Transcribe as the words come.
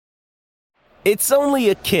It's only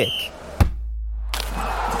a kick,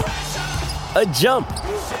 a jump,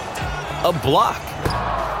 a block.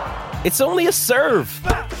 It's only a serve.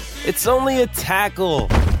 It's only a tackle,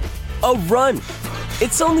 a run.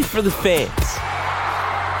 It's only for the fans.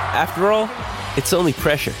 After all, it's only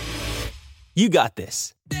pressure. You got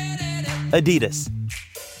this. Adidas.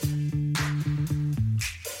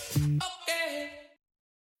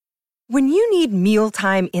 When you need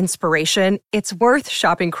mealtime inspiration, it's worth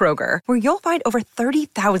shopping Kroger, where you'll find over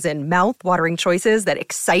 30,000 mouth-watering choices that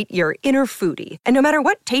excite your inner foodie. And no matter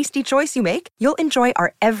what tasty choice you make, you'll enjoy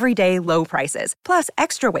our everyday low prices, plus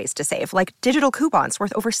extra ways to save, like digital coupons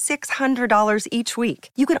worth over $600 each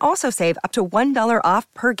week. You can also save up to $1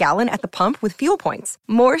 off per gallon at the pump with fuel points.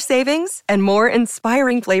 More savings and more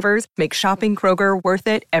inspiring flavors make shopping Kroger worth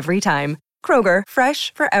it every time. Kroger,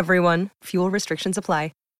 fresh for everyone. Fuel restrictions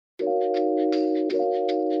apply.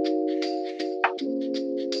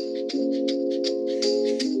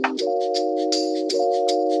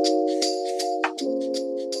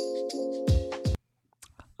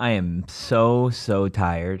 I am so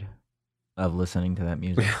tired of listening to that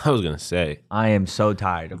music. I was going to say. I am so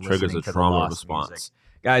tired of Triggers listening a to trauma the Lost response. music.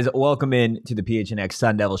 Guys, welcome in to the PHNX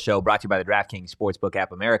Sun Devil Show, brought to you by the DraftKings Sportsbook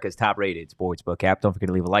app, America's top-rated sportsbook app. Don't forget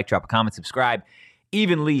to leave a like, drop a comment, subscribe,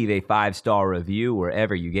 even leave a 5-star review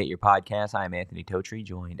wherever you get your podcasts. I'm Anthony Totri,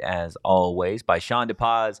 joined as always by Sean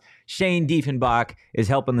DePaz. Shane Diefenbach is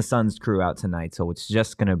helping the Suns crew out tonight, so it's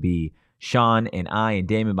just going to be Sean and I and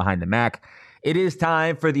Damon behind the Mac. It is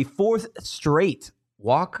time for the fourth straight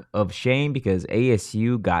walk of shame because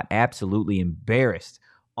ASU got absolutely embarrassed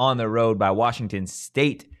on the road by Washington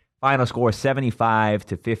State. Final score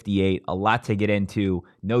 75-58. A lot to get into.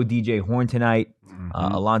 No DJ Horn tonight.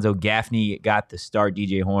 Alonzo Gaffney got the start.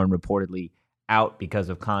 DJ Horn reportedly out because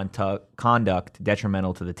of conduct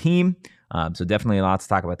detrimental to the team. So definitely a lot to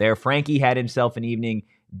talk about there. Frankie had himself an evening.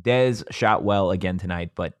 Dez shot well again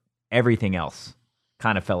tonight, but everything else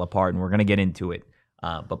kind of fell apart, and we're going to get into it.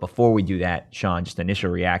 But before we do that, Sean, just initial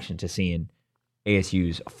reaction to seeing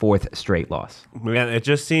ASU's fourth straight loss. Man, it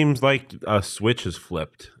just seems like a switch has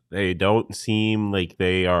flipped. They don't seem like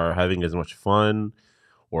they are having as much fun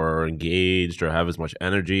or engaged or have as much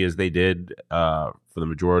energy as they did for the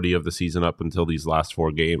majority of the season up until these last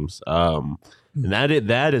four games. And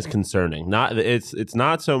that is concerning. It's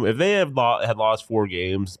not so if they had lost four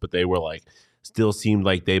games, but they were like still seemed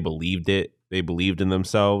like they believed it. They believed in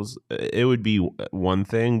themselves. It would be one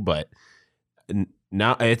thing, but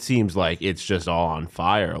now it seems like it's just all on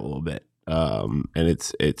fire a little bit, and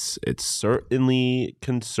it's certainly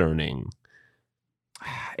concerning.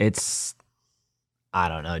 I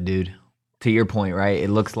don't know, dude. To your point, right? It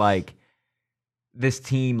looks like this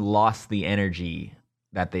team lost the energy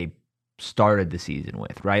that they started the season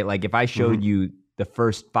with, right? Like if I showed you the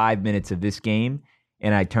first 5 minutes of this game,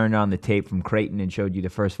 and I turned on the tape from Creighton and showed you the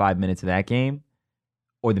first 5 minutes of that game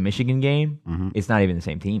or the Michigan game, it's not even the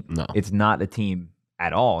same team. No. It's not the team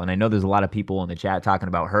at all. And I know there's a lot of people in the chat talking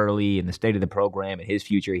about Hurley and the state of the program and his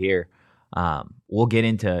future here. We'll get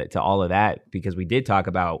into all of that because we did talk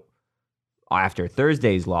about, after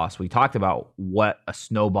Thursday's loss, we talked about what a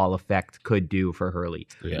snowball effect could do for Hurley,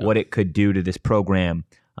 what it could do to this program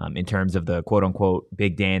in terms of the quote-unquote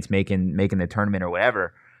big dance, making the tournament or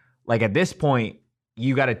whatever. Like at this point,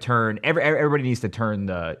 you got to turn everybody needs to turn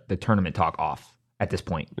the tournament talk off at this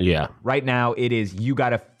point. Yeah. Right now it is you got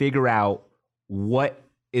to figure out what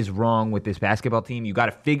is wrong with this basketball team. You got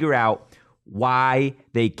to figure out why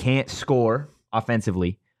they can't score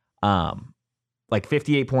offensively. Like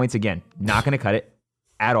 58 points again, not going to cut it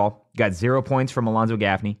at all. You got 0 points from Alonzo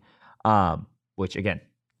Gaffney, which again,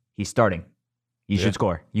 he's starting. You should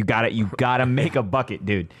score. You gotta make a bucket,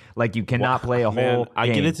 dude. Like you cannot play a whole game. I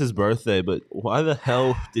get it's his birthday, but why the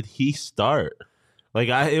hell did he start? Like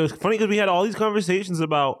it was funny because we had all these conversations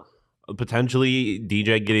about potentially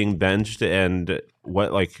DJ getting benched and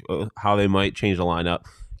how they might change the lineup.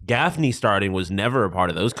 Gaffney starting was never a part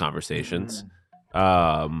of those conversations.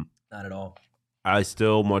 Not at all. I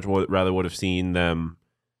still much more rather would have seen them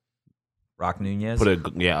Rock Nunez.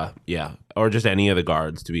 Or just any of the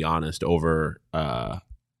guards, to be honest, over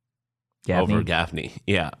Gaffney.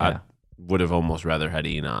 Yeah, I would have almost rather had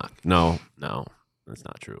Enoch. No, that's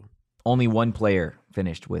not true. Only one player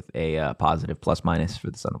finished with a positive plus-minus for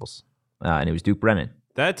the Sun Devils, and it was Duke Brennan.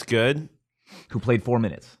 That's good. Who played 4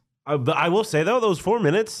 minutes. But I will say, though, those 4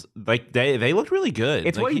 minutes, like they looked really good.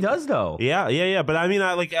 It's what he does, though. Yeah. But I mean,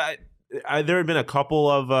 there had been a couple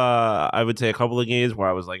of games where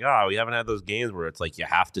I was like, we haven't had those games where it's like you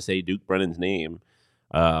have to say Duke Brennan's name,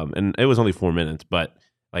 and it was only 4 minutes, but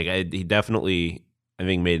like he definitely I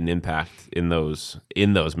think made an impact in those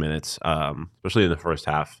minutes, especially in the first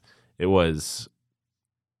half. It was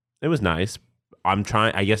nice.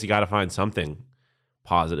 I guess you got to find something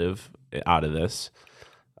positive out of this,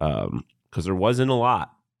 because there wasn't a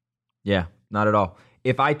lot. Yeah, not at all.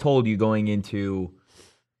 If I told you going into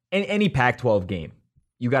any Pac-12 game,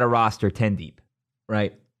 you got a roster 10 deep,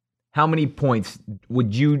 right? How many points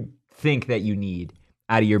would you think that you need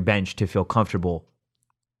out of your bench to feel comfortable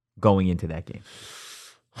going into that game?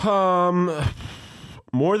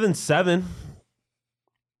 More than 7.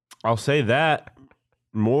 I'll say that.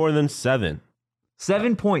 More than 7.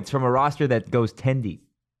 7 points from a roster that goes 10 deep.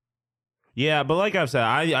 Yeah, but like I've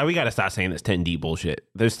said, we got to stop saying this 10 deep bullshit.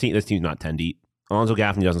 This team's not 10 deep. Alonzo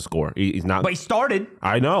Gaffney doesn't score. He's not. But he started.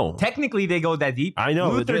 I know. Technically, they go that deep. I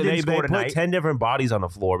know. Luther They score put tonight. 10 different bodies on the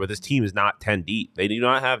floor, but this team is not 10 deep. They do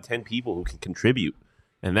not have 10 people who can contribute.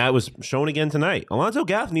 And that was shown again tonight. Alonzo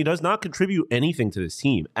Gaffney does not contribute anything to this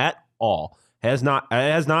team at all. Has not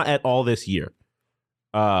at all this year.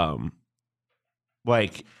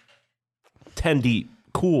 Like 10 deep.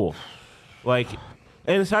 Cool. Like,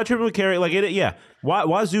 and it's not triple carry. Like it, yeah.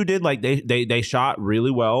 Wazoo did, like, they shot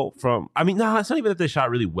really well from. I mean, no, it's not even that they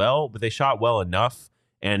shot really well, but they shot well enough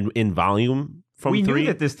and in volume from we 3. knew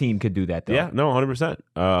that this team could do that, though. Yeah, no,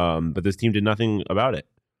 100%. But this team did nothing about it.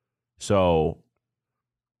 So,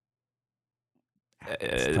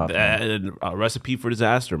 It's tough, man. a recipe for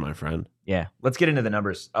disaster, my friend. Yeah. Let's get into the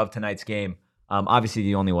numbers of tonight's game. Obviously,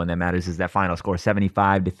 the only one that matters is that final score,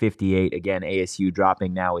 75-58. Again, ASU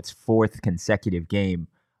dropping now its 4th consecutive game.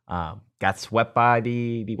 Got swept by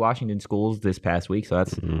the Washington schools this past week, so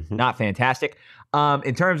that's not fantastic.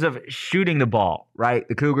 In terms of shooting the ball, right?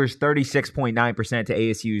 The Cougars 36.9% to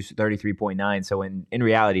ASU's 33.9%. So in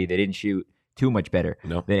reality, they didn't shoot too much better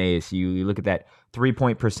than ASU. You look at that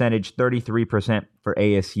 3-point percentage, 33% for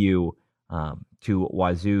ASU to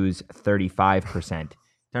Wazoo's 35%.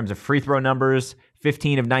 In terms of free throw numbers,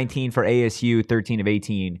 15 of 19 for ASU, 13 of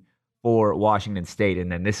 18 for Washington State. And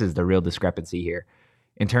then this is the real discrepancy here.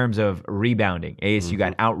 In terms of rebounding, ASU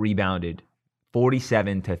got out-rebounded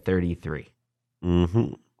 47-33.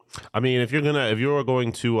 I mean, if you're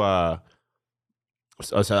going to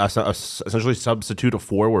essentially substitute a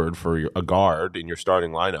forward for a guard in your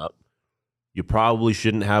starting lineup, you probably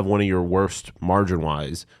shouldn't have one of your worst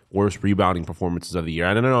margin-wise, worst rebounding performances of the year.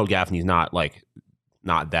 And I don't know, Gaffney's not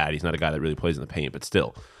that. He's not a guy that really plays in the paint, but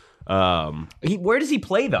still. Where does he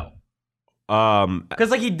play though?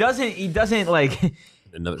 Because he doesn't like.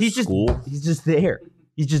 Another he's school. He's just there.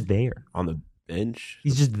 He's just there On the bench.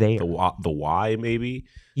 He's just there. The Y maybe.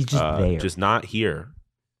 He's just there. Just not here,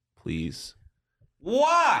 please.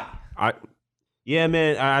 Why? Yeah,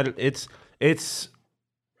 man. It's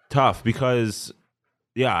tough because,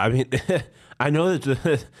 yeah. I mean, I know that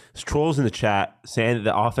there's trolls in the chat saying that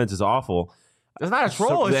the offense is awful. It's not a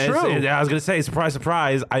troll. It's true. I was gonna say, surprise,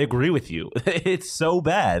 surprise. I agree with you. It's so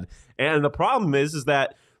bad, and the problem is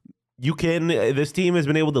that this team has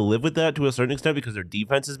been able to live with that to a certain extent because their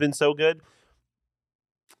defense has been so good.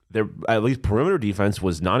 Their at least perimeter defense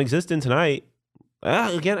was non-existent tonight.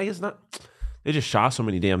 Again, I guess not. They just shot so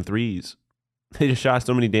many damn threes.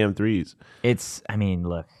 It's. I mean,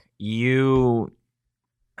 look,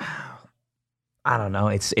 I don't know.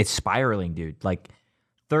 It's spiraling, dude. Like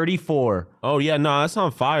 34. Oh yeah, no, that's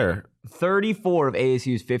on fire. 34 of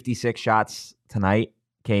ASU's 56 shots tonight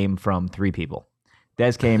came from 3 people.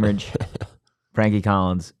 Des Cambridge, Frankie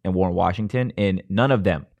Collins, and Warren Washington, and none of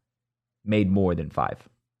them made more than 5.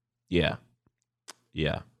 Yeah.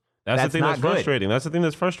 That's the thing that's frustrating. That's the thing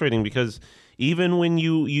that's frustrating because even when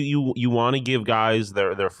you want to give guys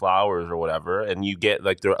their flowers or whatever, and you get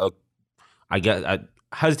like I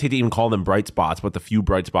hesitate to even call them bright spots, but the few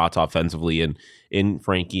bright spots offensively in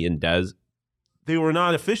Frankie and Des, they were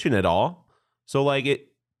not efficient at all. So like it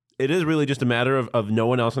is really just a matter of no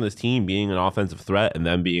one else on this team being an offensive threat and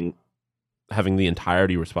them having the entire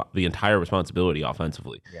responsibility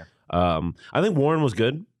offensively. Yeah. I think Warren was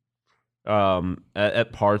good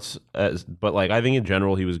at parts, but like I think in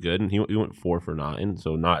general he was good, and he went 4 for 9,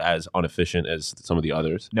 so not as inefficient as some of the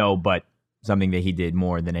others. No, but something that he did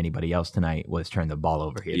more than anybody else tonight was turn the ball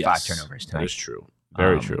over. He had 5 turnovers tonight. That is true.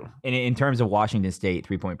 Very true. And in terms of Washington State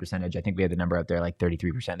 3-point percentage, I think we had the number up there like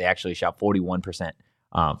 33%. They actually shot 41%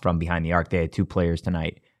 from behind the arc. They had 2 players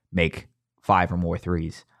tonight make 5 or more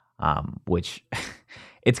threes, which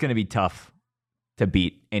it's going to be tough to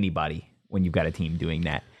beat anybody when you've got a team doing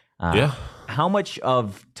that. Yeah. How much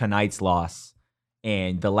of tonight's loss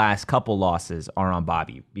and the last couple losses are on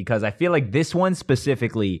Bobby? Because I feel like this one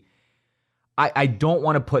specifically, I don't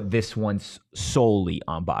want to put this one solely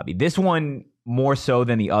on Bobby. This one more so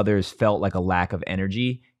than the others, felt like a lack of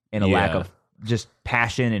energy and a lack of just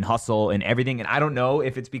passion and hustle and everything. And I don't know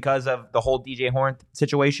if it's because of the whole DJ Horn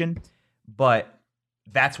situation, but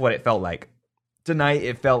that's what it felt like. Tonight,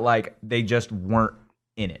 it felt like they just weren't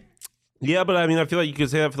in it. Yeah, but I mean, I feel like you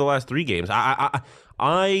could say that for the last 3 games.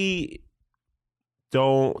 I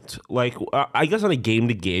don't like. I guess on a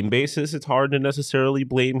game-to-game basis, it's hard to necessarily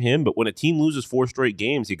blame him. But when a team loses 4 straight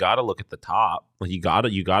games, you got to look at the top. Like you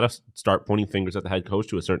gotta start pointing fingers at the head coach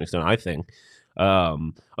to a certain extent. I think,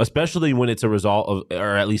 especially when it's a result of,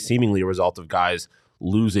 or at least seemingly a result of guys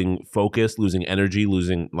losing focus, losing energy,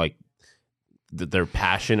 losing like their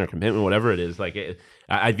passion or commitment, whatever it is. Like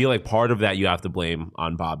I feel like part of that you have to blame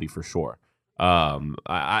on Bobby for sure.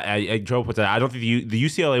 I joke with that. I don't think the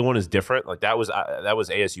UCLA one is different. Like that was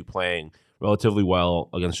ASU playing relatively well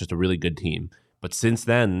against just a really good team. But since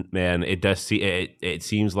then, man, it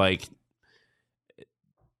seems like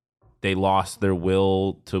they lost their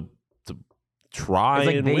will to try. It's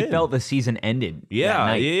like and they win. felt the season ended.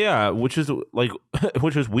 Yeah, which is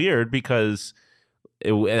weird because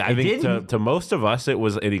I think to most of us it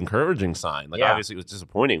was an encouraging sign. Like obviously it was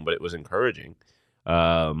disappointing, but it was encouraging.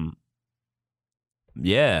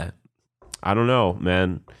 Yeah, I don't know,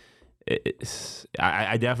 man.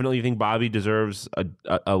 I definitely think Bobby deserves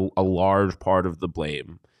a large part of the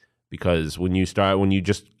blame because when you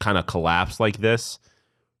just kind of collapse like this,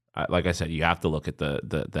 like I said, you have to look at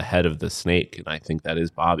the head of the snake, and I think that is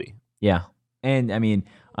Bobby. Yeah, and I mean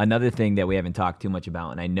another thing that we haven't talked too much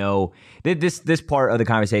about, and I know that this part of the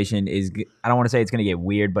conversation is, I don't want to say it's going to get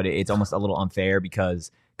weird, but it's almost a little unfair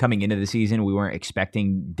because coming into the season, we weren't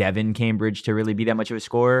expecting Devin Cambridge to really be that much of a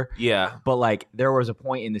scorer. Yeah. But like there was a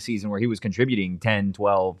point in the season where he was contributing 10,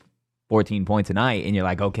 12, 14 points a night, and you're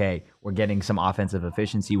like, okay, we're getting some offensive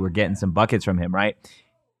efficiency. We're getting some buckets from him, right?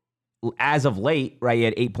 As of late, right, he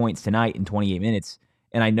had 8 points tonight in 28 minutes,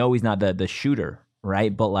 and I know he's not the shooter,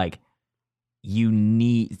 right? But like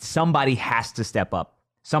somebody has to step up.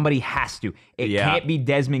 Somebody has to. It can't be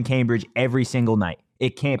Desmond Cambridge every single night.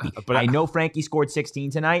 It can't be. But I know Frankie scored 16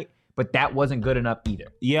 tonight, but that wasn't good enough either.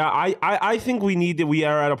 Yeah, I think we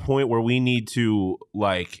are at a point where we need to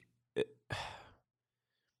I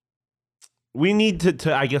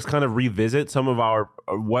guess kind of revisit some of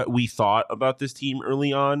what we thought about this team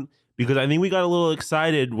early on, because I think we got a little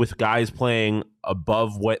excited with guys playing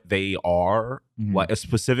above what they are, like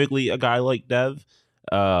specifically a guy like Dev.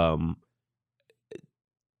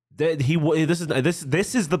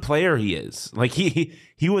 This is the player he is. Like he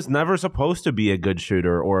was never supposed to be a good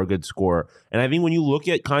shooter or a good scorer. And I think when you look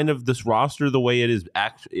at kind of this roster the way it is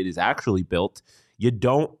actually built, you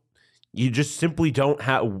just simply don't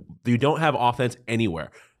have offense anywhere.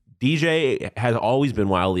 DJ has always been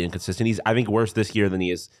wildly inconsistent. He's, I think, worse this year than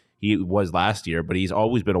he was last year, but he's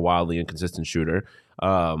always been a wildly inconsistent shooter.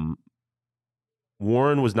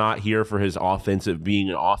 Warren was not here for his offensive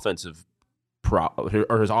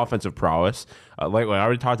prowess. Like I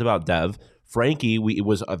already talked about Dev. Frankie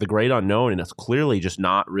was the great unknown, and it's clearly just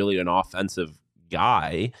not really an offensive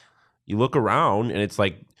guy. You look around, and it's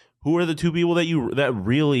like, who are the 2 people that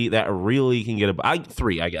really can get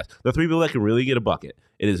three, I guess. The 3 people that can really get a bucket.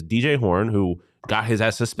 It is DJ Horn, who got his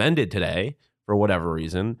ass suspended today for whatever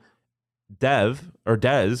reason.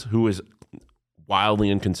 Dez, who is wildly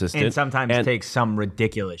inconsistent and sometimes takes some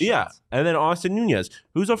ridiculous shots. Yeah, and then Austin Nunez,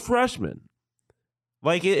 who's a freshman.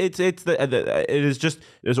 Like it is just,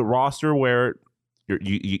 there's a roster where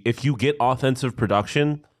if you get offensive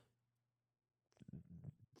production,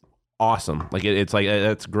 awesome. Like it's like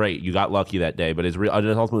that's great. You got lucky that day, but it's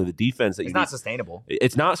ultimately the defense that it's not sustainable.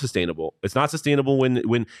 It's not sustainable. It's not sustainable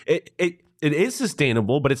when it is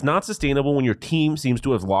sustainable, but it's not sustainable when your team seems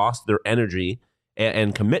to have lost their energy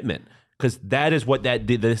and commitment. Because that is what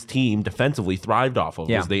this team defensively thrived off of,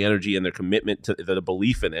 was the energy and their commitment to the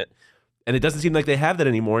belief in it. And it doesn't seem like they have that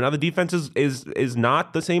anymore. Now the defense is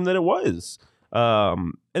not the same that it was.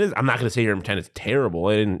 I'm not going to say here in 10 it's terrible.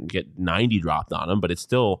 I didn't get 90 dropped on them, but it's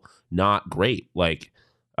still not great. Like,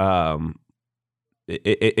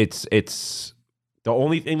 it's the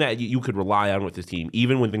only thing that you could rely on with this team,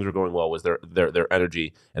 even when things were going well, was their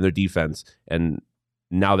energy and their defense. And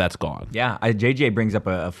now that's gone. Yeah, JJ brings up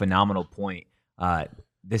a phenomenal point.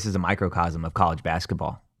 This is a microcosm of college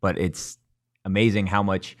basketball, but it's amazing how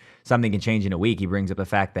much something can change in a week. He brings up the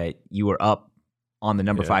fact that you were up on the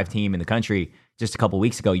number 5 team in the country just a couple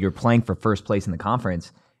weeks ago. You're playing for first place in the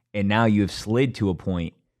conference, and now you have slid to a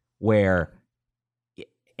point where,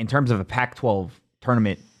 in terms of a Pac-12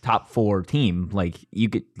 tournament top 4 team, like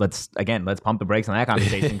let's pump the brakes on that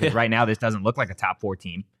conversation, because right now this doesn't look like a top 4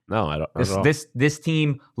 team. No, I don't. This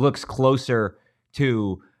team looks closer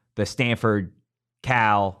to the Stanford,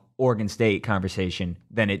 Cal, Oregon State conversation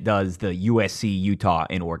than it does the USC, Utah,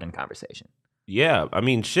 and Oregon conversation. Yeah, I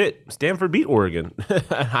mean, shit, Stanford beat Oregon.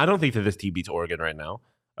 I don't think that this team beats Oregon right now,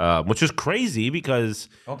 which is crazy because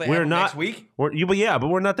we're not next week. But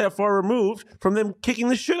we're not that far removed from them kicking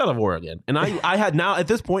the shit out of Oregon. And I had now at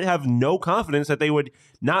this point have no confidence that they would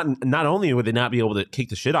not only would they not be able to kick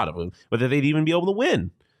the shit out of them, but that they'd even be able to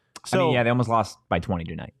win. So I mean, they almost lost by 20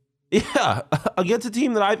 tonight. Yeah, against a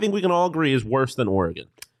team that I think we can all agree is worse than Oregon.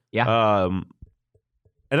 Yeah.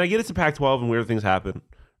 And I get it's a Pac-12 and weird things happen,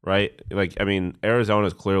 right? Like, I mean, Arizona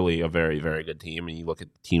is clearly a very, very good team, and you look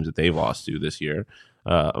at the teams that they've lost to this year.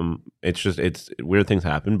 It's weird things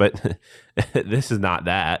happen, but this is not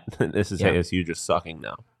that. This is ASU just sucking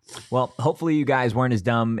now. Well, hopefully you guys weren't as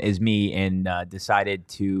dumb as me and decided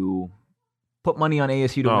to put money on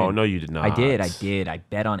ASU to win. Oh, no, you did not. I did. I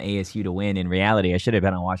bet on ASU to win. In reality, I should have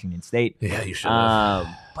bet on Washington State. Yeah, you should have.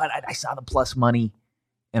 But I saw the plus money,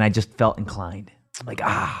 and I just felt inclined. Like,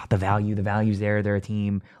 the value's there. They're a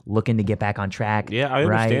team looking to get back on track. Yeah, I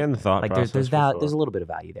understand the thought process. There's a little bit of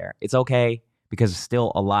value there. It's okay because there's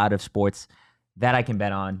still a lot of sports that I can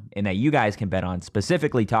bet on and that you guys can bet on,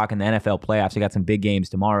 specifically talking the NFL playoffs. We got some big games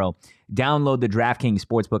tomorrow. Download the DraftKings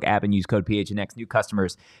Sportsbook app and use code PHNX. New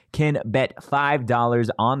customers can bet $5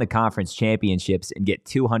 on the conference championships and get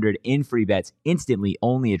 $200 in free bets instantly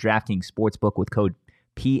only at DraftKings Sportsbook with code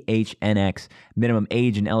PHNX. Minimum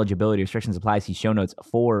age and eligibility restrictions apply. See show notes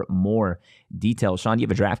for more details. Sean, do you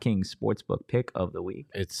have a DraftKings Sportsbook pick of the week?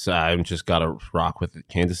 It's I've just got to rock with the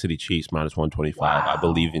Kansas City Chiefs -125. Wow. I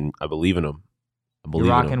believe in them. You're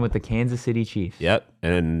rocking with the Kansas City Chiefs. Yep.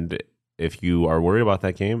 And if you are worried about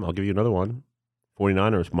that game, I'll give you another one.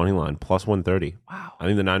 49ers money line +130. Wow. I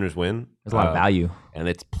think the Niners win. There's a lot of value. And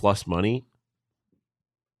it's plus money.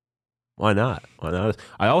 Why not?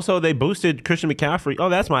 They boosted Christian McCaffrey. Oh,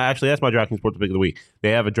 that's my DraftKings Sportsbook pick of the week.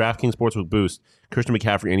 They have a DraftKings Sportsbook boost. Christian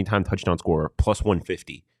McCaffrey anytime touchdown scorer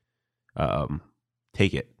 +150.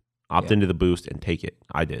 Take it. Opt into the boost and take it.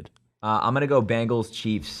 I did. I'm gonna go Bengals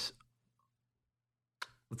Chiefs.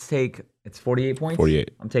 It's 48 points.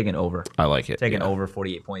 48. I'm taking over. I like it. Taking over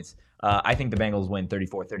 48 points. I think the Bengals win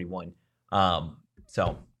 34-31.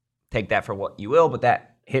 So take that for what you will, but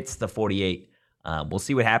that hits the 48. We'll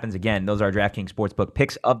see what happens. Again, those are our DraftKings Sportsbook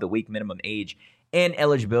picks of the week. Minimum age and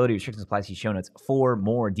eligibility restrictions apply. See show notes for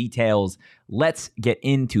more details. Let's get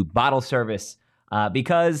into bottle service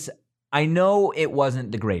because I know it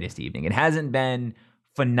wasn't the greatest evening. It hasn't been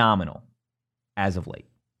phenomenal as of late,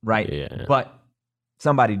 right? Yeah. But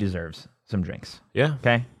somebody deserves some drinks. Yeah.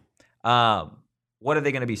 Okay. What are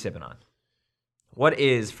they going to be sipping on? What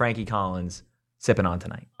is Frankie Collins sipping on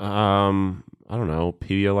tonight? I don't know.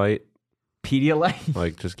 Pedialyte. Pedialyte?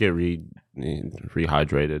 Like, just get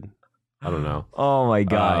rehydrated. I don't know. Oh, my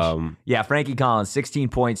gosh. Yeah, Frankie Collins, 16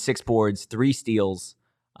 points, 6 boards, 3 steals.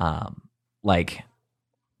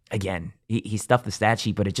 Again, he stuffed the stat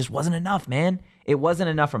sheet, but it just wasn't enough, man. It wasn't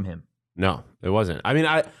enough from him. No, it wasn't. I mean,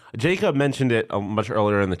 Jacob mentioned it much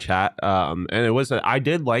earlier in the chat, and it was I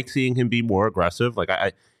did like seeing him be more aggressive. Like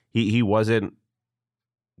he wasn't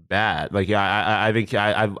bad. Like I think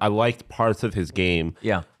I liked parts of his game.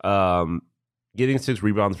 Yeah. Getting 6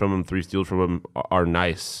 rebounds from him, 3 steals from him are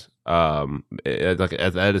nice.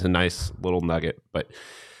 That is a nice little nugget. But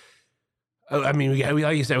I mean,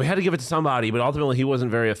 like you said, we had to give it to somebody. But ultimately, he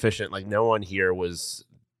wasn't very efficient. Like no one here was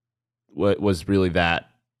really that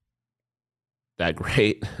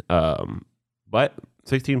great. But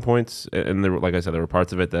 16 points, and there, like I said, there were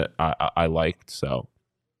parts of it that I liked. So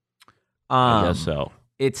I guess so.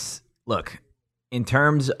 Look, in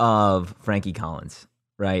terms of Frankie Collins,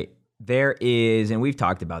 right? There is, and we've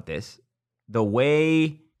talked about this, the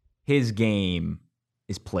way his game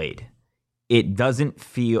is played. It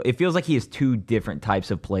feels like he has 2 different types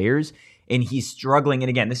of players, and he's struggling. And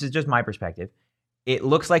again, this is just my perspective. It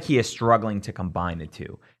looks like he is struggling to combine the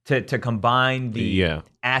two, to combine the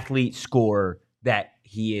athlete scorer that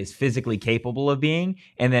he is physically capable of being,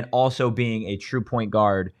 and then also being a true point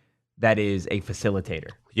guard that is a facilitator.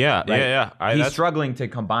 Yeah, right? yeah. He's struggling to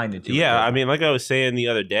combine the two. Yeah, I mean, like I was saying the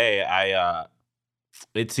other day,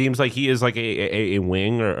 it seems like he is like a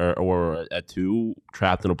wing or a 2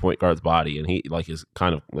 trapped in a point guard's body, and he is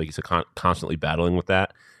kind of like he's constantly battling with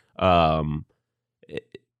that.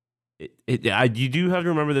 You do have to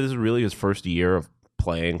remember that this is really his first year of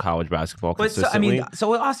playing college basketball consistently.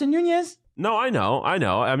 So Austin Nunez? No, I know.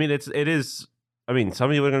 I mean, it is. I mean, some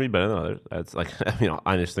people are going to be better than others. That's like,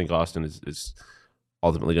 I just think Austin is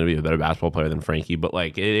ultimately going to be a better basketball player than Frankie. But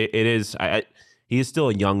like, it is. He is still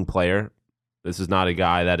a young player. This is not a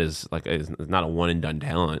guy that is not a one and done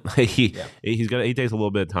talent. He takes a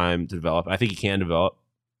little bit of time to develop. I think he can develop,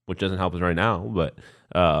 which doesn't help us right now. But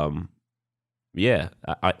I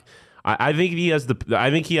think he has the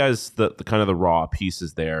kind of the raw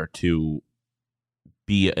pieces there to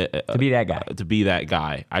be that guy. To be that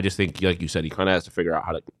guy. I just think, like you said, he kind of has to figure out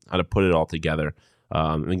how to put it all together.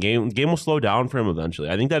 The game will slow down for him eventually.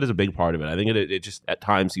 I think that is a big part of it. I think it just at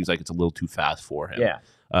times seems like it's a little too fast for him. Yeah.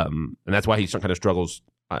 And that's why he kind of struggles,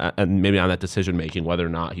 and maybe on that decision making whether or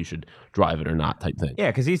not he should drive it or not type thing. Yeah,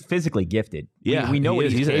 because he's physically gifted. Yeah, we know what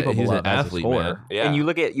he's capable of an athlete, as a scorer. man. Yeah. And you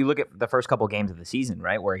look at the first couple games of the season,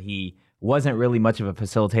 right, where he wasn't really much of a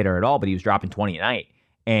facilitator at all, but he was dropping 20 a night,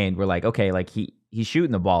 and we're like, okay, like he's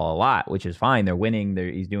shooting the ball a lot, which is fine. They're winning.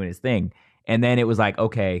 He's doing his thing, and then it was like,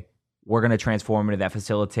 okay, we're gonna transform into that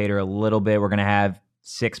facilitator a little bit. We're gonna have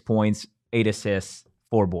 6 points, 8 assists,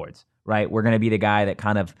 4 boards, right? We're gonna be the guy that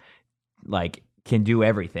kind of like can do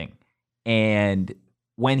everything. And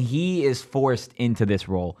when he is forced into this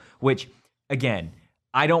role, which again,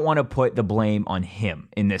 I don't want to put the blame on him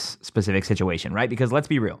in this specific situation, right? Because let's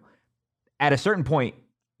be real. At a certain point,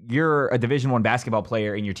 you're a Division I basketball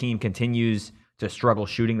player and your team continues to struggle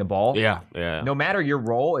shooting the ball. Yeah. No matter your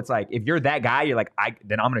role, it's like if you're that guy, you're like,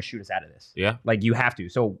 then I'm going to shoot us out of this. Yeah. Like you have to.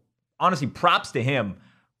 So honestly, props to him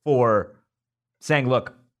for saying,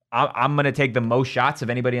 look, I'm going to take the most shots of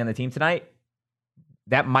anybody on the team tonight.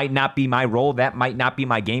 That might not be my role. That might not be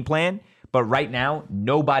my game plan. But right now,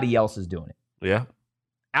 nobody else is doing it. Yeah.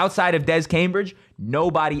 Outside of Des Cambridge,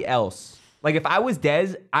 nobody else. Like if I was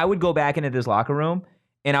Des, I would go back into this locker room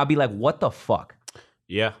and I'll be like, what the fuck?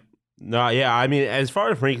 Yeah. No, yeah. I mean, as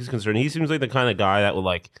far as Frank is concerned, he seems like the kind of guy that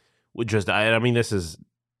would just, I mean, this is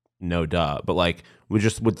no duh, but like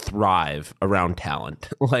would thrive around talent,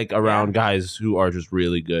 like around guys who are just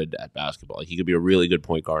really good at basketball. Like he could be a really good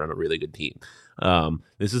point guard on a really good team.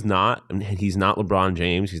 He's not LeBron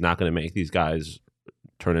James. He's not going to make these guys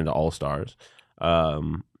turn into all-stars.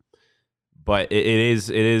 But it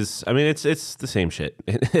is, I mean, it's the same shit.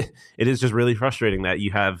 It is just really frustrating that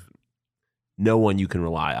you have no one you can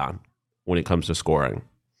rely on when it comes to scoring.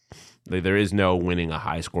 Like, there is no winning a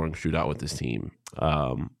high-scoring shootout with this team.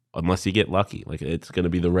 Unless you get lucky. Like, it's going to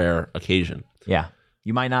be the rare occasion. Yeah.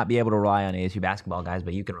 You might not be able to rely on ASU basketball guys,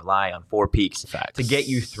 but you can rely on Four Peaks to get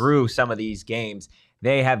you through some of these games.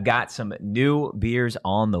 They have got some new beers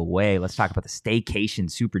on the way. Let's talk about the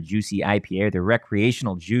Staycation Super Juicy IPA, the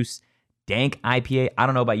recreational juice dank IPA. I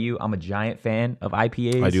don't know about you. I'm a giant fan of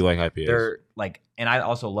IPAs. I do like IPAs. They're like, and I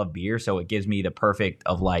also love beer, so it gives me the perfect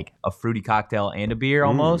of like a fruity cocktail and a beer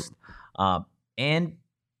almost. And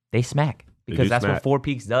they smack. Because that's what Four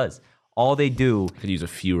Peaks does. All they do... I could use a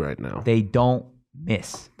few right now. They don't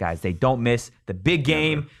miss, guys. They don't miss. The big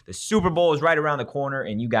game, the Super Bowl is right around the corner,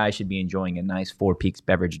 and you guys should be enjoying a nice Four Peaks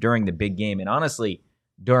beverage during the big game, and honestly,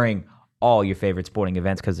 during all your favorite sporting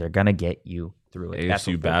events, because they're going to get you through it.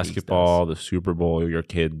 ASU basketball, the Super Bowl, your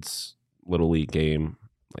kids' Little League game,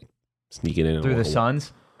 like sneaking in. Through the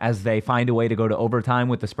Suns, as they find a way to go to overtime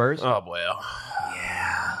with the Spurs. Oh, boy.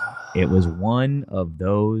 Yeah. It was one of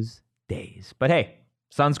those days. But hey,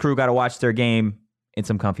 Suns crew got to watch their game in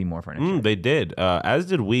some comfy more furniture. They did, as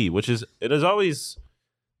did we, it is always,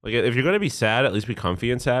 like, if you're going to be sad, at least be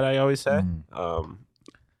comfy and sad, I always say.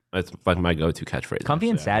 It's like my go-to catchphase. Comfy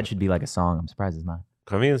and sad should be like a song. I'm surprised it's not.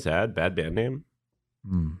 Comfy and sad, bad band name.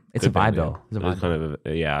 It's a vibe, though. It's kind of,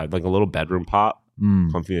 like a little bedroom pop.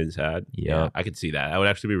 Comfy and sad. Yeah, I could see that. That would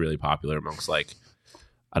actually be really popular amongst, like,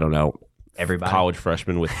 I don't know, everybody, college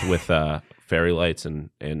freshmen with fairy lights and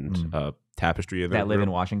tapestry in that live in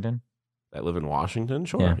Washington. That live in Washington,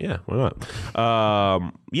 sure, yeah, why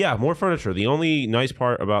not? More furniture. The only nice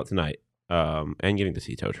part about tonight, and getting to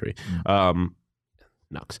see Toe Tree,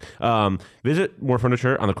 Nux. Visit More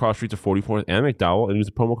Furniture on the cross streets of 44th and McDowell and use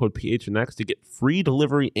the promo code PHNX to get free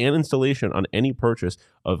delivery and installation on any purchase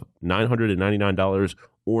of $999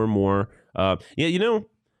 or more. I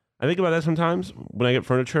think about that sometimes when I get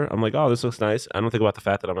furniture. I'm like, oh, this looks nice. I don't think about the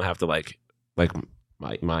fact that I'm gonna have to like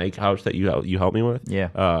my couch that you helped me with. Yeah.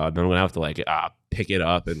 Then I'm gonna have to pick it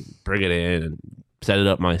up and bring it in and set it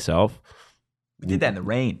up myself. We did that in the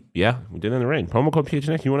rain. Yeah, we did it in the rain. Promo code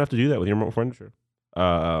PHNX. You won't have to do that with your More Furniture.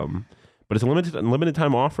 But it's a limited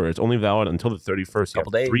time offer. It's only valid until the 31st.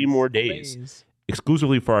 Couple days. 3 more days.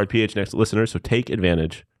 Exclusively for our PHNX listeners. So take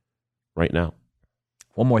advantage right now.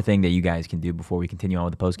 One more thing that you guys can do before we continue on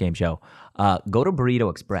with the post-game show. Go to Burrito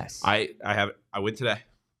Express. I went today.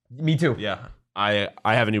 Me too. Yeah. I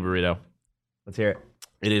have a new burrito. Let's hear it.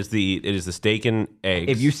 It is the steak and eggs.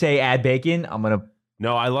 If you say add bacon, I'm gonna.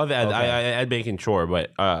 No, I love Okay. I add bacon, sure,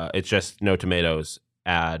 but it's just no tomatoes.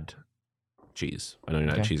 Add cheese. I know you're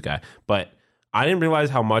not a cheese guy, but I didn't realize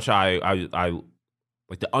how much I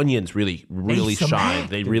like the onions really shined.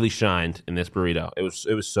 They really shined in this burrito. It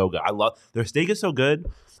was so good. I love their steak is so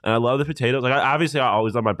good, and I love the potatoes. Like I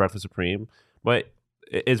always love my breakfast supreme, but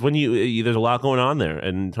it's when there's a lot going on there,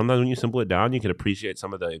 and sometimes when you simple it down, you can appreciate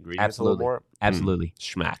some of the ingredients a little more. Absolutely,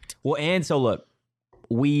 schmacked. Well, and so look,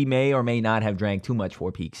 we may or may not have drank too much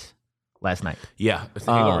Four Peaks last night. Yeah, it's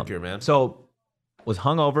the hangover cure, man. So was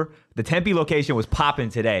hungover. The Tempe location was popping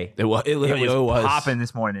today. It was popping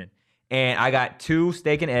this morning. And I got 2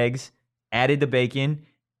 steak and eggs, added the bacon,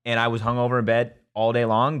 and I was hungover in bed all day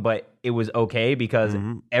long, but it was okay because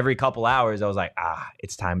every couple hours I was like,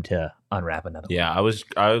 it's time to unwrap another one. Yeah, I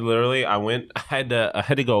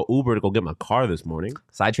had to go Uber to go get my car this morning.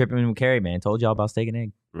 Side tripping with Carrie, man. Told y'all about steak and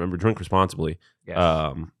egg. Remember, drink responsibly. Yes.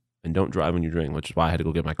 And don't drive when you drink, which is why I had to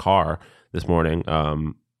go get my car this morning.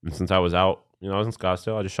 And since I was out, I was in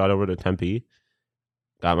Scottsdale, I just shot over to Tempe.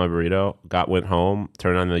 Got my burrito, went home,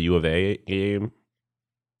 turned on the U of A game,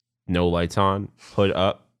 no lights on, hood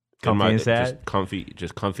up. Comfy and sad?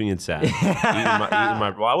 Just comfy and sad.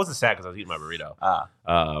 Well, I wasn't sad because I was eating my burrito.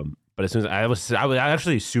 But as soon as I was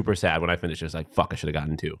actually super sad when I finished. Just like, fuck, I should have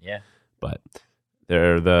gotten 2. Yeah. But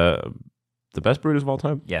they're the best burritos of all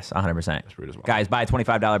time. Yes, 100%. Best burritos of all Guys, buy a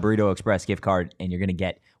 $25 Burrito Express gift card, and you're going to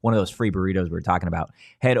get one of those free burritos we were talking about.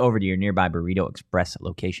 Head over to your nearby Burrito Express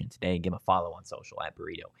location today and give them a follow on social at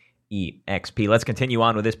Burrito EXP. Let's continue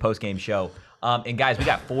on with this post-game show. And guys, we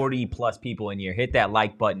got 40 plus people in here. Hit that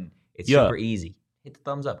like button. It's super easy. Hit the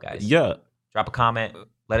thumbs up, guys. Yeah. Drop a comment.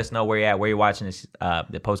 Let us know where you're at, where you're watching this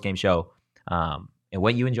the post-game show, and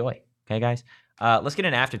what you enjoy. Okay, guys? Let's get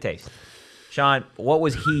an aftertaste. Sean, what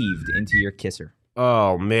was heaved into your kisser?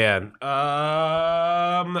 Oh, man.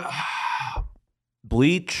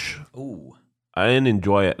 Bleach. Ooh. I didn't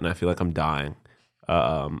enjoy it, and I feel like I'm dying.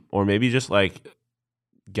 Or maybe just like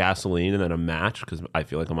gasoline and then a match because I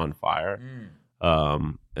feel like I'm on fire.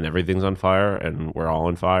 And everything's on fire, and we're all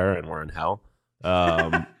on fire, and we're in hell.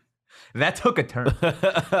 That took a turn.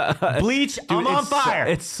 Bleach, dude, I'm on fire.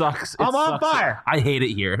 It sucks. I'm on fire. I hate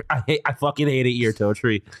it here. I fucking hate it here,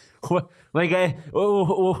 Totri. Like I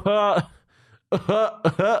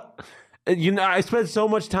spent so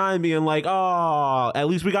much time being like, oh, at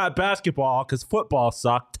least we got basketball because football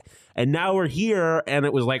sucked. And now we're here, and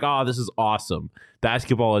it was like, oh, this is awesome.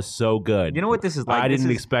 Basketball is so good. You know what this is like? I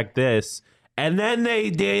didn't expect this. And then they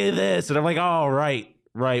did this, and I'm like, oh, right.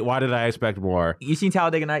 Why did I expect more? You seen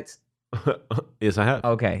Talladega Nights? Yes, I have.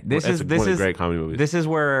 Okay, this is one of the great comedy movies. This is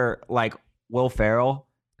where like Will Ferrell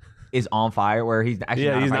is on fire, where he's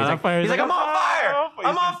actually not on fire. He's like, I'm on fire.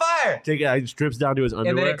 I'm on fire. He strips down to his underwear.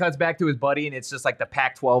 And then it cuts back to his buddy, and it's just like the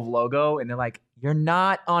Pac-12 logo, and they're like, "You're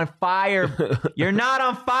not on fire. You're not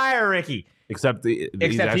on fire, Ricky." Except he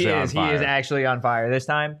is. He is actually on fire this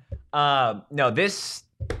time. No, this.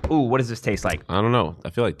 Ooh, what does this taste like? I don't know. I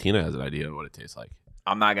feel like Tina has an idea of what it tastes like.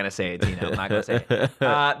 I'm not gonna say it, Tina. I'm not gonna say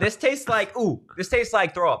it. This tastes like This tastes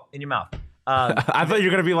like throw up in your mouth. I thought you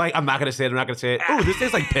were gonna be like, I'm not gonna say it. I'm not gonna say it. Ooh, this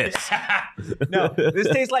tastes like piss. No, this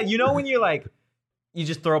tastes like when you like. You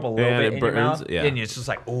just throw up a little bit in your mouth, and it's just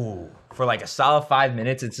like, ooh. For like a solid 5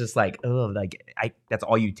 minutes, it's just like, oh, like that's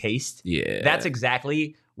all you taste. Yeah, that's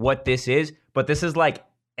exactly what this is. But this is like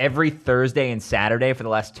every Thursday and Saturday for the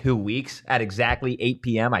last 2 weeks at exactly 8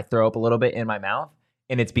 p.m. I throw up a little bit in my mouth,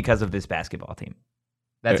 and it's because of this basketball team.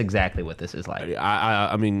 That's exactly what this is like.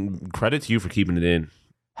 I mean, credit to you for keeping it in,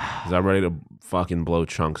 because I'm ready to fucking blow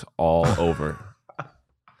chunks all over.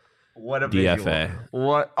 What a DFA. Visual.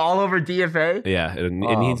 What, all over DFA? Yeah, it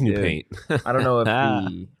needs new paint. I don't know if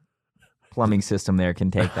the plumbing system there can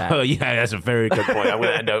take that. Oh yeah, that's a very good point. I'm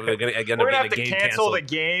gonna end up We're gonna have to cancel the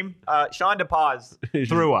game. Sean DePaz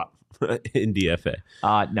threw up in DFA.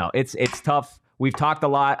 No, it's tough. We've talked a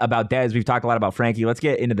lot about Dez. We've talked a lot about Frankie. Let's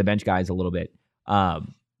get into the bench guys a little bit.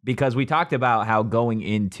 Because we talked about how going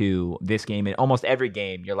into this game, in almost every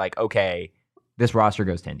game, you're like, okay, this roster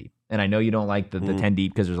goes 10 deep. And I know you don't like the 10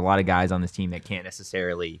 deep because there's a lot of guys on this team that can't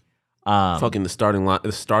necessarily. Fucking the starting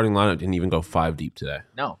lineup didn't even go 5 deep today.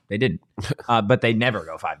 No, they didn't. But they never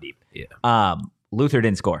go 5 deep. Yeah. Luther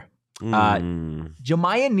didn't score.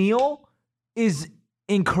 Jemiah Neal is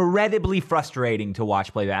incredibly frustrating to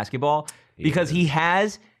watch play basketball because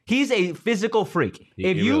he's a physical freak.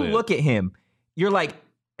 If you look at him, you're like,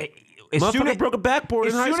 as soon as broke a backboard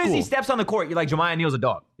in high school. As soon as he steps on the court, you're like, Jemiah Neal's a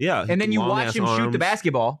dog. Yeah. And then you watch him shoot the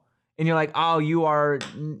basketball, and you're like, oh, you're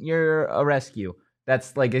a rescue.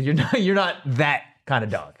 That's like, you're not that kind of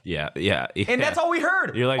dog. Yeah. And that's all we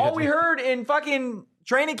heard. All we heard in fucking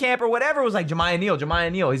training camp or whatever was like, Jemiah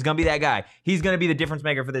Neal. He's going to be that guy. He's going to be the difference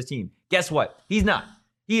maker for this team. Guess what? He's not.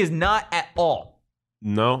 He is not at all.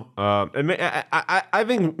 No. I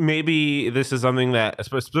think maybe this is something that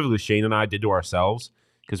specifically Shane and I did to ourselves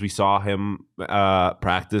because we saw him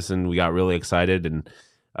practice and we got really excited and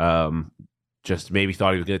just maybe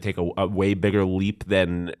thought he was going to take a way bigger leap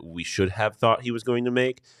than we should have thought he was going to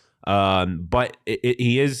make. But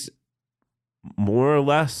he is more or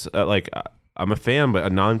less I'm a fan, but a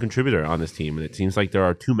non-contributor on this team. And it seems like there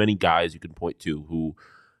are too many guys you can point to who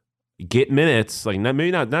get minutes, like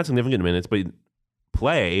maybe not significant minutes, but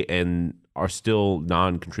play and are still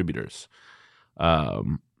non-contributors.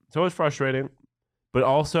 So it's frustrating. But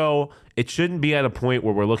also, it shouldn't be at a point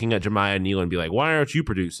where we're looking at Jemiah Neal and be like, why aren't you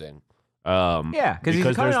producing? Because he's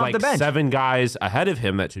coming there's off like the bench. 7 guys ahead of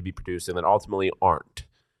him that should be producing that ultimately aren't.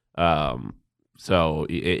 So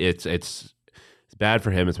it's bad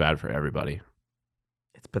for him. It's bad for everybody.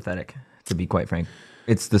 It's pathetic, to be quite frank.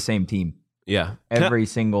 It's the same team. Yeah. Every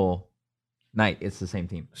single night, it's the same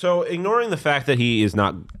team. So ignoring the fact that he is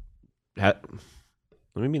not, let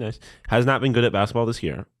me be nice, has not been good at basketball this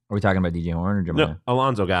year. Are we talking about DJ Horn or Jemiah? No,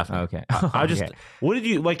 Alonzo Gaffney. Okay. I just, what did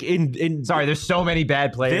you, like in Sorry, there's so many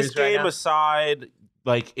bad players this game aside,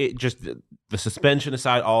 like it just, the suspension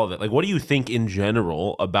aside, all of it, like what do you think in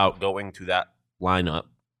general about going to that lineup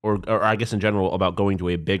or I guess in general about going to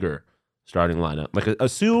a bigger starting lineup? Like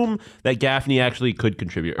assume that Gaffney actually could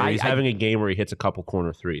contribute or he's having a game where he hits a couple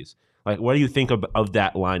corner threes. Like what do you think of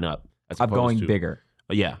that lineup? Of going bigger.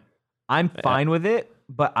 Yeah. I'm fine with it,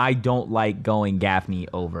 but I don't like going Gaffney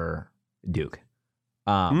over Duke.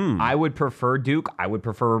 I would prefer Duke. I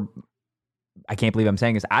can't believe I'm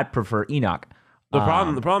saying this. I'd prefer Enoch. The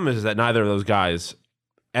problem is that neither of those guys,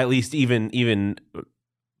 at least even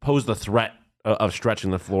pose the threat of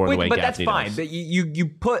stretching the floor the way Gaffney does. But that's fine. But you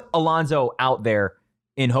put Alonzo out there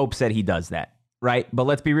in hopes that he does that, right? But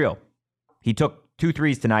let's be real. He took 2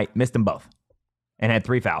 threes tonight, missed them both, and had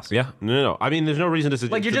 3 fouls. Yeah, no. I mean, there's no reason to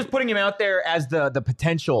suggest. Like, you're just putting him out there as the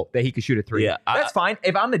potential that he could shoot a 3. Yeah, that's fine.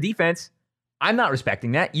 If I'm the defense, I'm not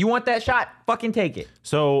respecting that. You want that shot? Fucking take it.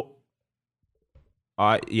 So,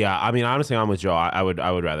 yeah. I mean, honestly, I'm with Joe. I would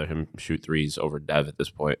rather him shoot 3s over Dev at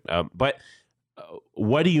this point. But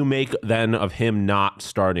what do you make then of him not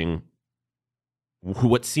starting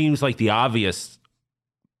what seems like the obvious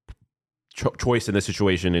choice in this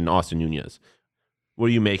situation in Austin Nunez? What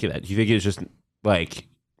do you make of that? Do you think it's just like...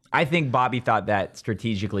 I think Bobby thought that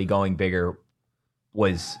strategically going bigger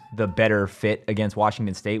was the better fit against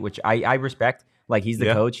Washington State, which I respect. Like, he's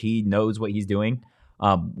the coach. He knows what he's doing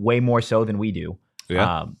way more so than we do.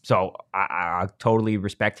 Yeah. So I totally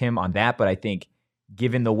respect him on that. But I think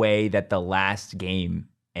given the way that the last game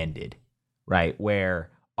ended, right, where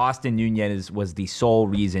Austin Nunez was the sole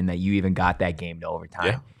reason that you even got that game to overtime.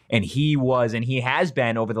 Yeah. And he has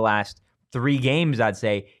been over the last 3 games, I'd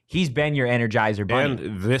say, he's been your Energizer bunny.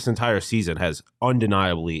 And this entire season has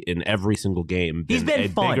undeniably, in every single game, he's been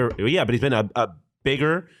fun. But he's been a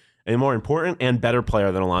bigger and more important and better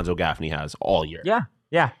player than Alonzo Gaffney has all year.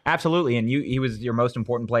 Yeah, absolutely. And he was your most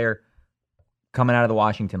important player coming out of the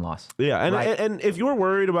Washington loss. Yeah, and right? and if you're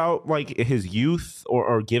worried about like his youth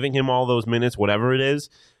or giving him all those minutes, whatever it is,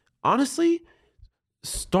 honestly,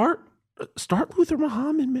 start Luther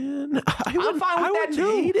Muhammad, man. I'm fine with that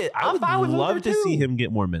too. Hate it. I would love to see him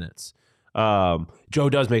get more minutes. Joe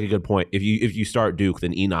does make a good point. If you start Duke,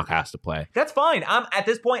 then Enoch has to play. That's fine. At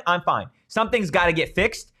this point, I'm fine. Something's got to get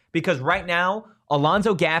fixed because right now,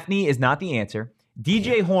 Alonzo Gaffney is not the answer.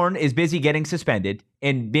 DJ Horn is busy getting suspended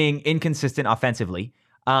and being inconsistent offensively.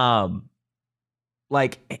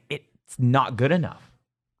 Like, it's not good enough.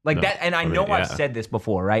 Like that, and I know I've said this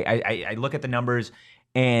before, right? I look at the numbers,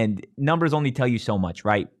 and numbers only tell you so much,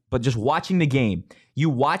 right? But just watching the game, you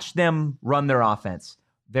watch them run their offense,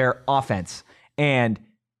 and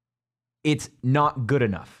it's not good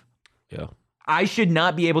enough. Yeah. I should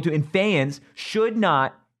not be able to, and fans should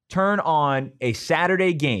not turn on a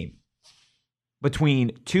Saturday game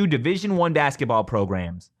between 2 Division I basketball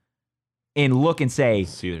programs and look and say,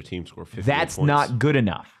 see their team score 50 that's points. not good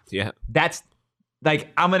enough. Yeah. That's like,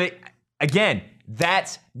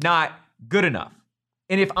 that's not good enough.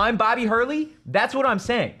 And if I'm Bobby Hurley, that's what I'm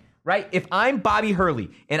saying, right? If I'm Bobby Hurley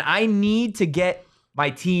and I need to get my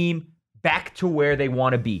team back to where they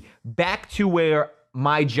want to be, back to where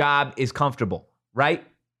my job is comfortable, right?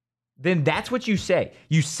 Then that's what you say.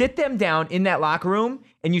 You sit them down in that locker room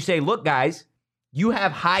and you say, look, guys, you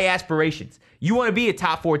have high aspirations. You want to be a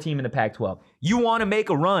top 4 team in the Pac-12. You want to make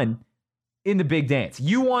a run in the Big Dance.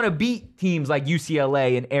 You want to beat teams like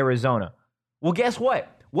UCLA and Arizona. Well, guess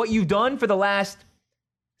what? What you've done for the last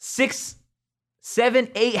 6, 7,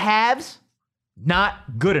 8 halves,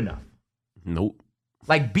 not good enough. Nope.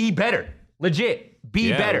 Like, be better. Legit.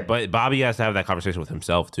 be better. But Bobby has to have that conversation with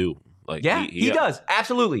himself too. Like, he does.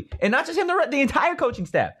 Absolutely. And not just him, the entire coaching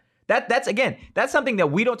staff. That's something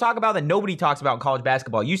that we don't talk about, that nobody talks about in college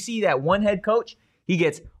basketball. You see that one head coach, he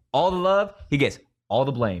gets all the love, he gets all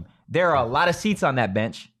the blame. There are a lot of seats on that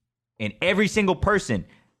bench, and every single person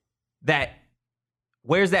that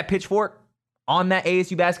wears that pitchfork on that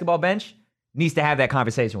ASU basketball bench needs to have that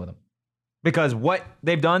conversation with them. Because what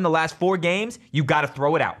they've done the last 4 games, you got to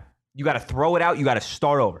throw it out. You got to throw it out. You got to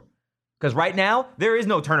start over. Because right now, there is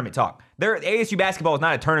no tournament talk. ASU basketball is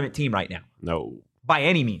not a tournament team right now. No. By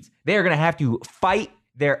any means. They are going to have to fight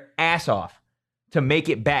their ass off to make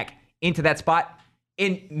it back into that spot.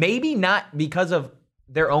 And maybe not because of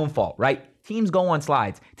their own fault, right? Teams go on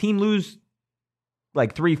slides. Team lose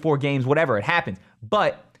like 3-4 games, whatever. It happens.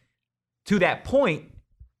 But to that point,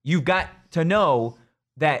 you've got to know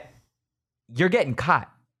that you're getting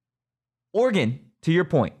caught. Oregon, to your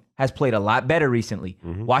point, has played a lot better recently.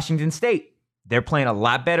 Mm-hmm. Washington State, they're playing a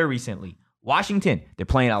lot better recently. Washington, they're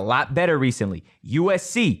playing a lot better recently.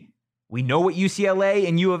 USC, we know what UCLA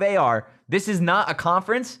and U of A are. This is not a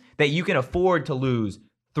conference that you can afford to lose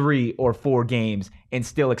 3 or 4 games and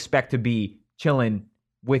still expect to be chilling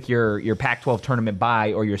with your Pac-12 tournament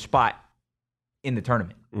bye or your spot in the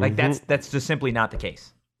tournament. Mm-hmm. Like that's just simply not the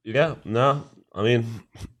case. Yeah, no, I mean,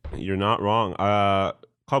 you're not wrong.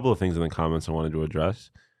 Couple of things in the comments I wanted to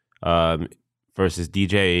address. Versus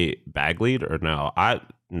DJ Bagley or no? I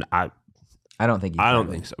don't think I don't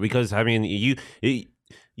think so, because I mean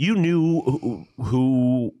you knew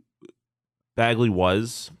who Bagley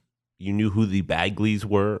was. You knew who the Bagleys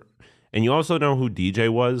were. And you also know who DJ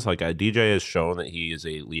was. Like, DJ has shown that he is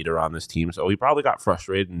a leader on this team. So he probably got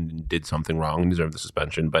frustrated and did something wrong and deserved the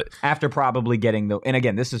suspension. But after probably getting and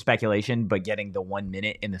again, this is speculation, but getting the 1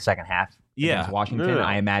 minute in the second half against Washington,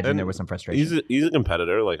 I imagine there was some frustration. He's a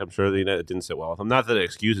competitor. Like, I'm sure that it didn't sit well with him. Not that it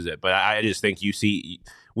excuses it, but I just think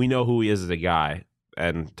we know who he is as a guy.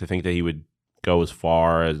 And to think that he would go as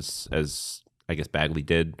far as I guess Bagley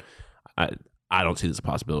did, I don't see this a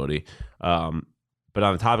possibility. But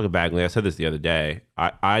on the topic of Bagley, I said this the other day.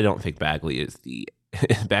 I don't think Bagley is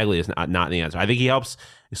Bagley is not the answer. I think he helps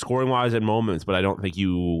scoring wise at moments, but I don't think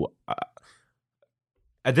you.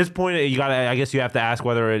 At this point, I guess you have to ask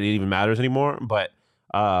whether it even matters anymore. But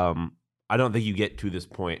I don't think you get to this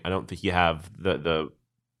point. I don't think you have the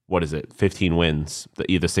what is it, 15 wins,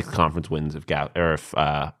 either 6 conference wins if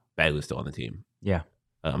Bagley's still on the team. Yeah,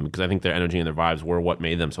 because I think their energy and their vibes were what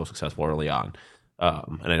made them so successful early on.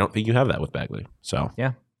 And I don't think you have that with Bagley. So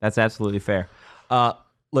yeah, that's absolutely fair.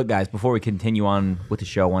 Look, guys, before we continue on with the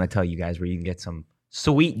show, I want to tell you guys where you can get some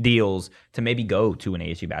sweet deals to maybe go to an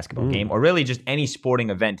ASU basketball game or really just any sporting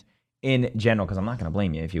event in general, because I'm not going to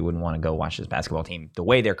blame you if you wouldn't want to go watch this basketball team the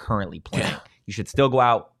way they're currently playing. Yeah. You should still go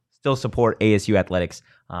out, still support ASU athletics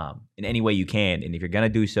in any way you can. And if you're going to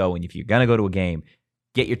do so, and if you're going to go to a game,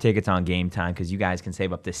 get your tickets on Game Time, because you guys can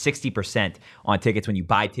save up to 60% on tickets when you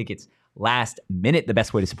buy tickets last minute. The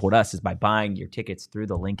best way to support us is by buying your tickets through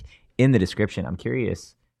the link in the description. I'm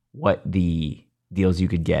curious what the deals you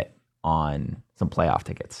could get on some playoff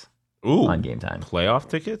tickets on Game Time. Playoff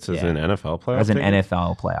tickets? As an NFL playoff As an tickets?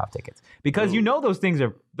 NFL playoff tickets. Because you know those things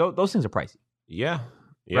are pricey. Yeah.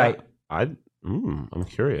 Right. I'm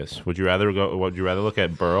curious. Would you rather look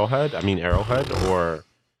at Arrowhead, or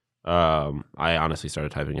I honestly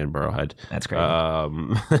started typing in Burrowhead. That's crazy.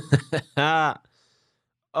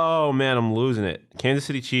 Oh, man, I'm losing it. Kansas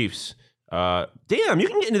City Chiefs. Damn, you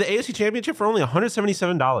can get into the AFC Championship for only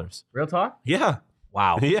 $177. Real talk? Yeah.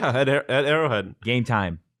 Wow. Yeah, at Arrowhead. Game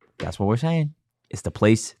Time. That's what we're saying. It's the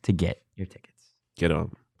place to get your tickets. Get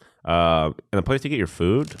them. And the place to get your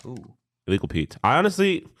food? Ooh. Illegal Pete's. I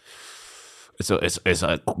honestly, it's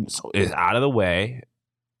out of the way,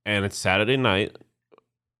 and it's Saturday night,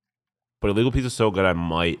 but Illegal Pete's is so good, I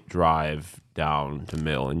might drive down to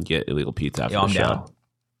Mill and get Illegal Pete's after the show.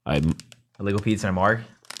 Illegal Pete's and a marg?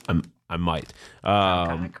 I might.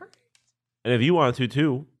 And if you want to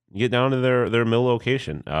too, get down to their Mill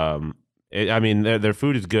location. Their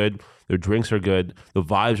food is good. Their drinks are good. The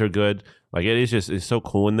vibes are good. Like, it's so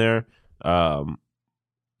cool in there. All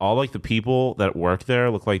like the people that work there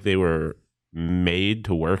look like they were made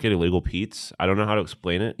to work at Illegal Pete's. I don't know how to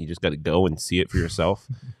explain it. You just got to go and see it for yourself.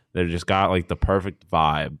 They've just got like the perfect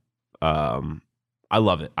vibe. I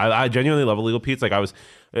love it. I genuinely love Illegal Pete's. Like,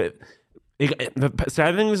 the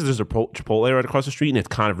sad thing is there's a Chipotle right across the street, and it's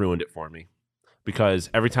kind of ruined it for me, because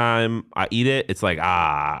every time I eat it, it's like,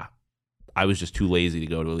 I was just too lazy to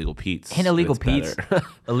go to Illegal Pete's. And Illegal Pete's,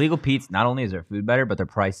 Illegal Pete's, not only is their food better, but their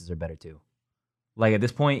prices are better too. Like, at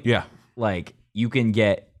this point, yeah, like, you can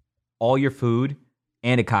get all your food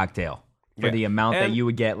and a cocktail for the amount that And- you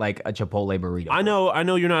would get like a Chipotle burrito. I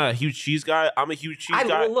know you're not a huge cheese guy. I'm a huge cheese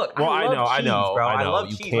guy. Look, well, I love cheese, bro. I love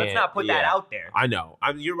You cheese. Let's not put that out there. I know.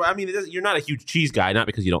 You're not a huge cheese guy, not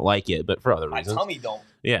because you don't like it, but for other My reasons. tummy don't.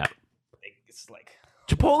 Yeah. It's like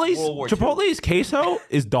World War Chipotle's queso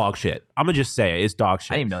is dog shit. I'm gonna just say it. It's dog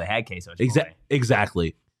shit. I didn't even know they had queso.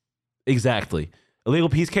 Exactly. Illegal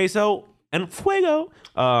Pete's queso and fuego.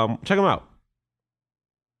 Check them out.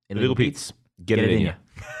 Illegal Pete's. Get it in you.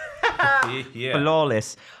 Yeah.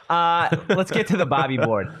 Flawless. Let's get to the Bobby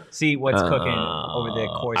board. See what's cooking over the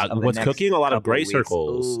course of the what's next cooking? A lot of gray weeks.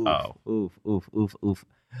 circles. Oof.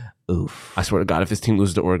 I swear to God, if this team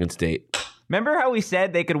loses to Oregon State, Remember how we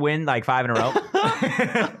said they could win like 5 in a row?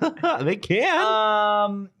 they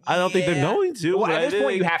can. I don't think they're going to. Well, at this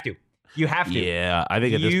point, you have to. You have to. Yeah, I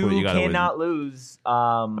think at this point you got to win. You cannot lose.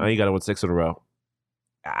 You got to win 6 in a row.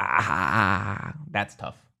 That's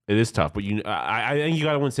tough. It is tough, but I think you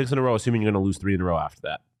got to win 6 in a row, assuming you're going to lose 3 in a row after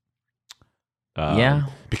that. Yeah,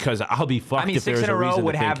 because I'll be fucked. I mean, if 6 there's in a a row reason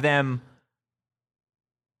would to have think, them.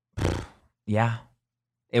 Yeah,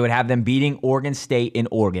 it would have them beating Oregon State in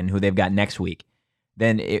Oregon, who they've got next week.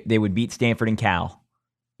 Then they would beat Stanford and Cal,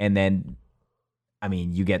 and then, I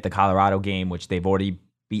mean, you get the Colorado game, which they've already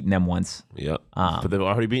beaten them once. Yeah, but they've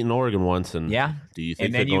already beaten Oregon once, and yeah. Do you think?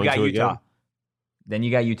 And then they're you going got to Utah. again? Then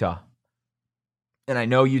you got Utah, and I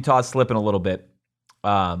know Utah's slipping a little bit,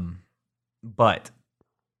 but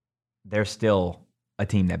they're still a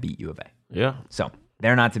team that beat U of A. Yeah. So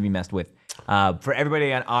they're not to be messed with. For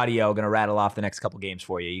everybody on audio, going to rattle off the next couple games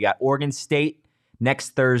for you. You got Oregon State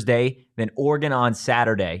next Thursday, then Oregon on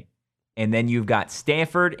Saturday, and then you've got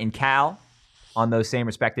Stanford and Cal on those same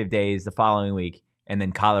respective days the following week, and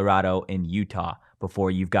then Colorado and Utah before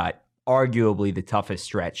you've got arguably the toughest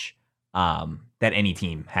stretch that any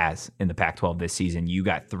team has in the Pac-12 this season. You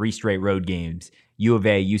got 3 straight road games, U of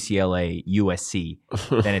A, UCLA, USC.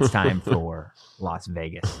 Then it's time for Las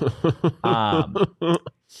Vegas.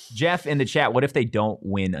 Jeff in the chat, what if they don't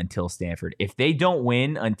win until Stanford? If they don't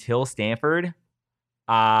win until Stanford,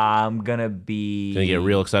 I'm going to be... Gonna get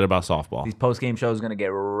real excited about softball. These post-game shows are going to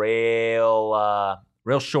get real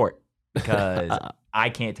short because I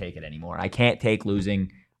can't take it anymore. I can't take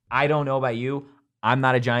losing. I don't know about you. I'm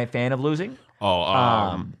not a giant fan of losing.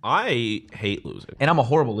 I hate losing. And I'm a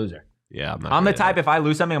horrible loser. Yeah, I'm the type, if I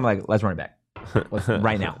lose something, I'm like, let's run it back.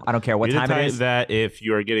 Right now. I don't care what You're time the it type is. that if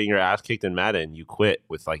you are getting your ass kicked in Madden, you quit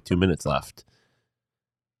with like 2 minutes left.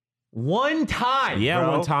 One time, Yeah,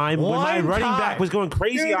 bro. one time when my running back was going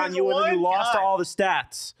crazy Dude, on you and then you one lost time. all the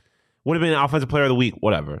stats. Would have been offensive player of the week.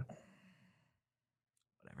 Whatever.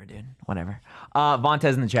 Whatever, dude. Whatever.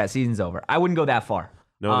 Vontez in the chat. Season's over. I wouldn't go that far.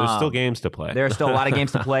 No, there's still games to play. There are still a lot of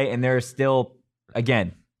games to play, and there's still,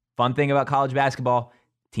 again, fun thing about college basketball,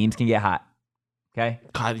 teams can get hot. Okay?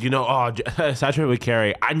 God, saturated with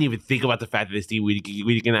Carey. I didn't even think about the fact that this team we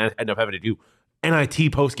can end up having to do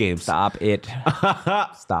NIT post games. Stop it.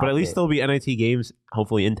 But at least there'll be NIT games,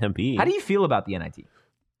 hopefully in Tempe. How do you feel about the NIT?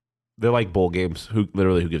 They're like bowl games. Who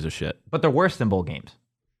gives a shit? But they're worse than bowl games.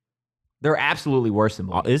 They're absolutely worse than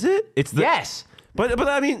bowl games. Is it? It's Yes. But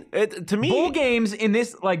I mean, to me, Bowl games in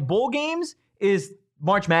this, like, bowl games is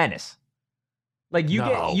March Madness. Like, you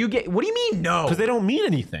get, what do you mean no? because they don't mean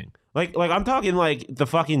anything. Like I'm talking like the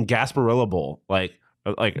fucking Gasparilla Bowl. Like.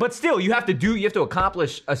 But still, you have to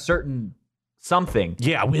accomplish a certain something.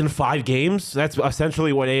 Yeah, win 5 games. That's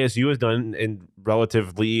essentially what ASU has done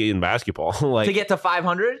relatively in basketball. Like To get to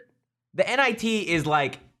 500, the NIT is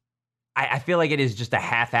like, I feel like it is just a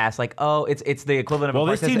half-ass. Like, oh, it's the equivalent of. Well,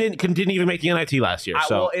 this team didn't even make the NIT last year.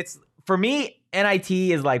 So well, it's for me. NIT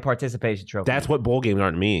is like participation trophy. that's what bowl games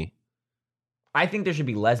are to me. I think there should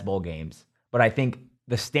be less bowl games, but I think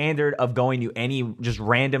the standard of going to any just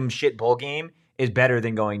random shit bowl game is better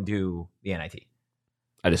than going to the NIT.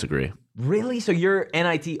 I disagree. Really? So you're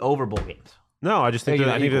NIT over bowl games? No, I just think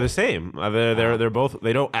I think they're the same. They're both.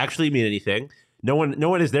 They don't actually mean anything. No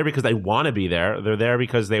one is there because they want to be there. They're there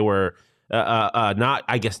because they were not.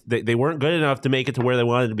 I guess they weren't good enough to make it to where they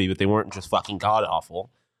wanted to be, but they weren't just fucking god awful.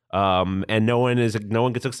 And no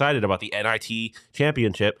one gets excited about the NIT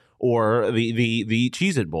championship or the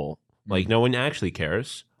Cheez-It Bowl. Like no one actually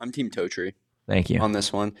cares. I'm Team Totri. Thank you On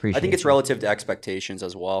this one. Appreciate I think it's you. relative to expectations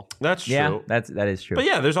as well. That's true. Yeah, that is true. But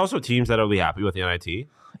yeah, there's also teams that'll be happy with the NIT.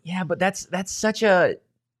 Yeah, but that's such a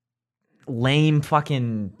lame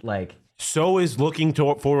fucking like. So is looking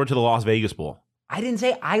forward to the Las Vegas Bowl. I didn't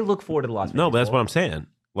say I look forward to the Las Vegas. No, but that's Bowl. what I'm saying.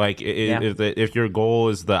 Like if your goal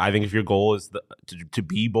is to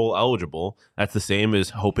be bowl eligible, that's the same as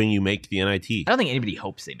hoping you make the NIT. I don't think anybody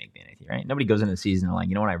hopes they make the NIT, right? Nobody goes into the season and like,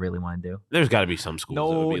 you know what I really want to do? There's got to be some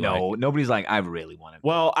schools. Nobody's like, I really want to.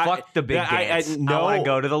 Well, fuck the big dance. I want to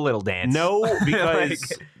go to the little dance. No,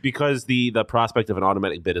 because the prospect of an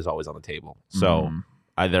automatic bid is always on the table. So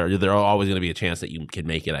there's always going to be a chance that you can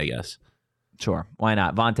make it, I guess. Sure. Why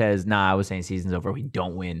not? Vontez, I was saying season's over if we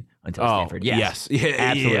don't win until Stanford. Yes. Yeah,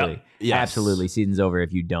 absolutely. Yes. Absolutely. Season's over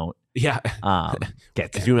if you don't. Yeah. Get there.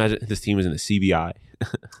 Could you imagine this team is in the CBI?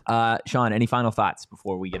 Sean, any final thoughts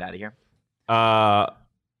before we get out of here?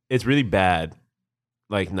 It's really bad.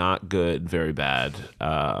 Like, not good, very bad.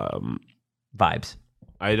 Vibes.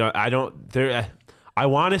 I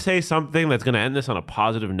want to say something that's going to end this on a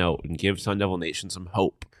positive note and give Sun Devil Nation some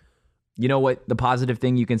hope. You know what the positive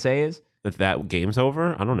thing you can say is? That game's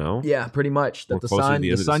over? I don't know. Yeah, pretty much. That the sun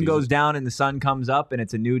goes down and the sun comes up, and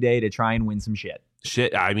it's a new day to try and win some shit.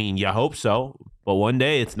 Shit, I mean, you hope so, but one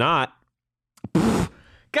day it's not. God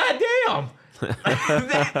damn!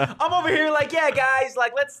 I'm over here like, yeah, guys,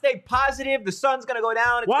 like, let's stay positive. The sun's gonna go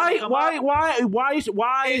down. Why? Sean's over here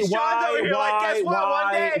like, guess what?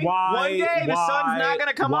 One day, the sun's not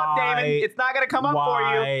gonna come up, Damon. It's not gonna come up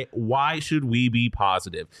for you. Why should we be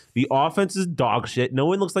positive? The offense is dog shit. No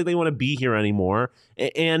one looks like they want to be here anymore.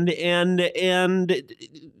 And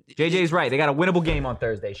JJ's right. They got a winnable game on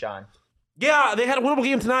Thursday, Sean. Yeah, they had a winnable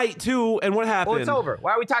game tonight, too. And what happened? Well, it's over.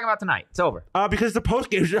 Why are we talking about tonight? It's over. Because the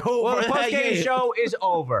postgame show. Well, the postgame show is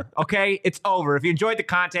over. Okay? It's over. If you enjoyed the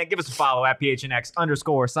content, give us a follow at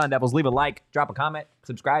PHNX_Sun Devils. Leave a like, drop a comment,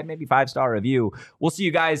 subscribe, maybe 5-star review. We'll see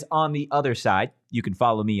you guys on the other side. You can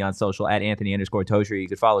follow me on social at Anthony_Toshri. You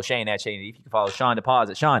can follow Shane at Shane. You can follow Sean DePaz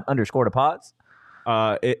at Sean_DePaz.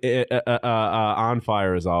 On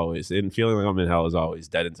fire as always. And feeling like I'm in hell as always.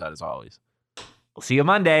 Dead inside as always. We'll see you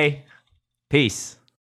Monday. Peace.